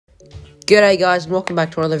G'day guys, and welcome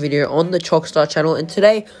back to another video on the Chalkstar channel. And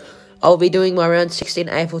today I'll be doing my round 16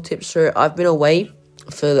 AFL tips. So I've been away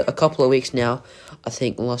for a couple of weeks now. I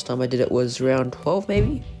think the last time I did it was round 12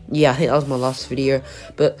 maybe. Yeah, I think that was my last video.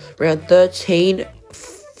 But round 13,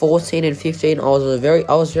 14 and 15 I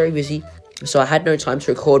was very busy, so I had no time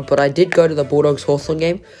to record. But I did go to the Bulldogs Hawthorn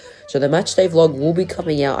game. So the matchday vlog will be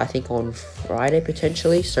coming out I think on Friday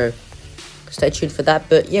potentially. So stay tuned for that.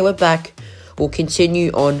 But yeah, we're back. We'll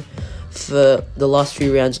continue on for the last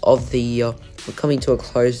few rounds of the year. We're coming to a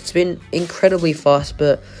close. It's been incredibly fast,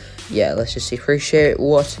 but yeah, let's just appreciate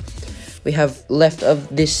what we have left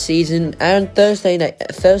of this season. And Thursday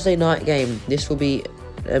night game. This will be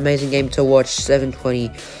an amazing game to watch.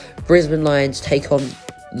 7:20. Brisbane Lions take on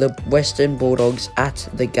the Western Bulldogs at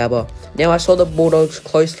the Gabba. Now, I saw the Bulldogs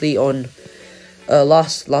closely on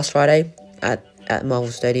last Friday at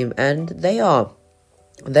Marvel Stadium, and they're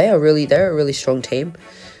a really strong team.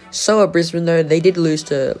 So are Brisbane, though. They did lose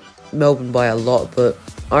to Melbourne by a lot, but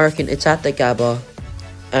I reckon it's at the Gabba.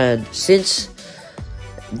 And since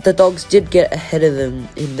the Dogs did get ahead of them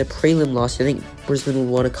in the prelim last year, I think Brisbane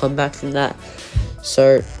will want to come back from that.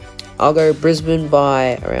 So I'll go Brisbane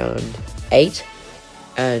by around 8.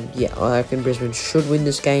 And yeah, I reckon Brisbane should win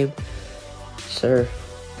this game. So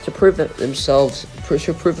to prove that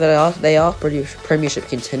they are premiership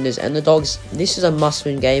contenders. And the Dogs, this is a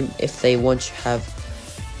must-win game if they want to have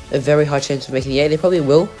a very high chance of making the 8. They probably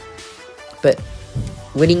will, but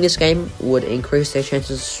winning this game would increase their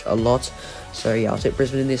chances a lot. So yeah, I'll take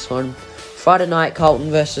Brisbane in this one. Friday night,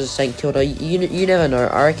 Carlton versus St Kilda. You never know.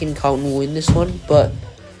 I reckon Carlton will win this one, but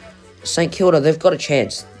St Kilda, they've got a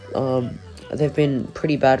chance. They've been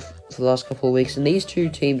pretty bad for the last couple of weeks, and these two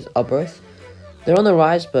teams are they're on the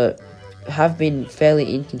rise, but have been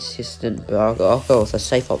fairly inconsistent. But I'll go with a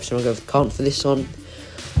safe option. I'll go with Carlton for this one.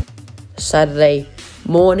 Saturday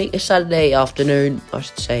afternoon, I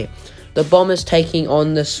should say. The Bombers taking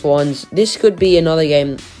on the Swans. This could be another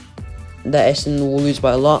game that Essendon will lose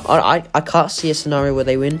by a lot. I can't see a scenario where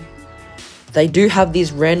they win. They do have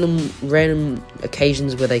these random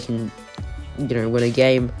occasions where they can, win a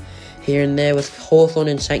game here and there with Hawthorn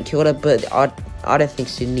and St Kilda, but I don't think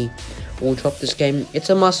Sydney will drop this game. It's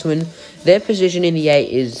a must-win. Their position in the 8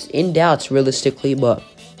 is in doubt realistically, but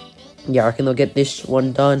yeah, I reckon they'll get this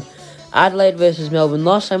one done. Adelaide versus Melbourne.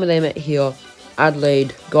 Last time they met here,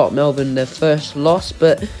 Adelaide got Melbourne their first loss,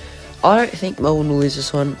 but I don't think Melbourne will lose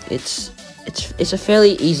this one. It's a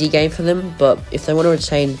fairly easy game for them, but if they want to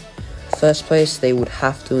retain first place, they would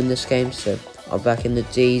have to win this game. So I'll back in the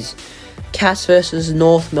D's. Cats versus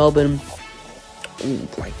North Melbourne.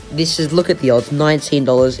 Look at the odds,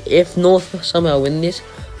 $19. If North somehow win this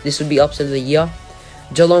would be upset of the year.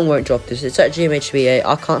 Geelong won't drop this. It's at GMHBA.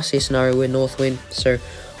 I can't see a scenario where North win, so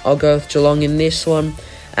I'll go with Geelong in this one.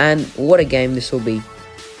 And what a game this will be.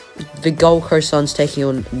 The Gold Coast Suns taking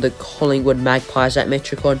on the Collingwood Magpies at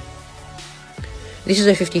Metricon. This is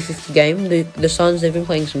a 50-50 game. The Suns, they've been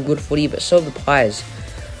playing some good footy, but so have the Pies.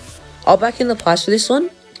 I'll back in the Pies for this one.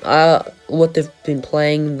 What they've been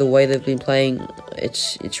playing, the way they've been playing,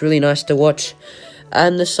 it's really nice to watch.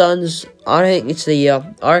 And the Suns, I don't think it's the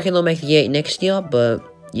year. I reckon they'll make the 8 next year, but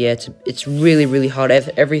yeah, it's really hard.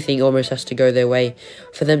 Everything almost has to go their way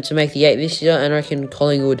for them to make the 8 this year. And I reckon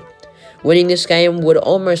Collingwood winning this game would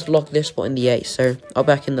almost lock their spot in the 8. So I'll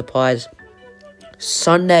back in the Pies.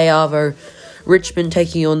 Sunday, Arvo, Richmond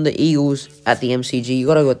taking on the Eagles at the MCG. You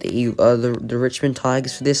gotta go with the Richmond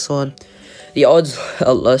Tigers for this one. The odds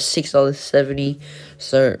are $6.70.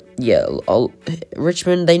 So yeah,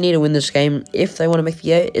 Richmond, they need to win this game if they want to make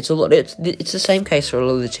the 8. It's the same case for a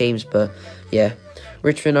lot of the teams, but yeah,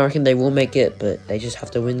 Richmond, I reckon they will make it, but they just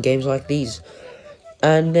have to win games like these.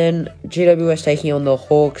 And then GWS taking on the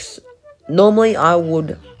Hawks. Normally I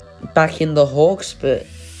would back in the Hawks, but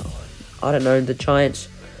I don't know, the Giants,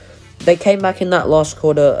 they came back in that last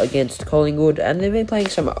quarter against Collingwood, and they've been playing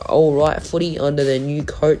some alright footy under their new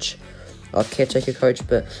coach, our caretaker coach.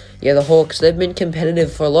 But yeah, the Hawks, they've been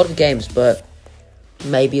competitive for a lot of games, but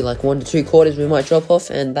maybe like 1 to 2 quarters we might drop off,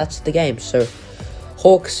 and that's the game. So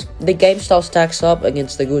Hawks, the game style stacks up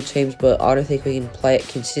against the good teams, but I don't think we can play it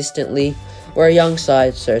consistently. We're a young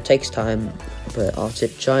side, so it takes time, but I'll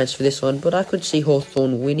tip Giants for this one. But I could see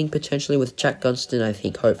Hawthorn winning potentially with Jack Gunston, I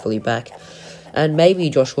think, hopefully back, and maybe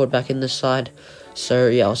Josh Ward back in the side. So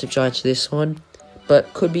yeah, I'll tip Giants for this one,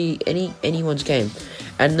 but could be anyone's game.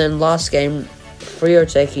 And then last game,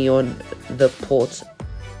 Freo taking on the Port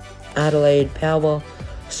Adelaide Power.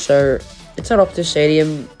 So it's at Optus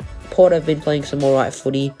Stadium. Port have been playing some alright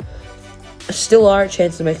footy. Still are a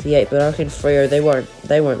chance to make the 8, but I reckon Freo,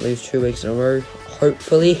 they won't lose 2 weeks in a row,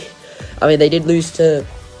 hopefully. I mean, they did lose to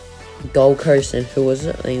Gold Coast and who was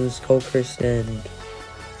it? I think it was Gold Coast and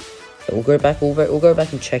we'll go back. We'll go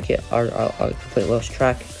back and check it. I completely lost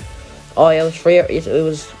track. Oh yeah, it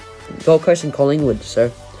was Gold Coast and Collingwood.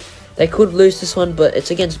 So they could lose this one, but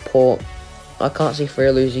it's against Port. I can't see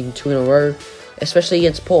Freo losing 2 in a row, especially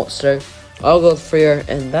against Port. So I'll go with Freo,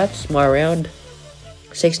 and that's my round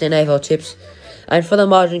 16 AFL tips. And for the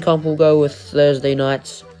margin comp, we'll go with Thursday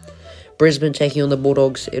nights. Brisbane taking on the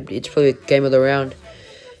Bulldogs. It's probably a game of the round.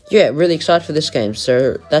 Yeah, really excited for this game.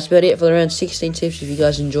 So that's about it for the round 16 tips. If you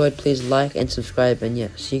guys enjoyed, please like and subscribe. And yeah,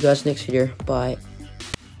 see you guys next video. Bye.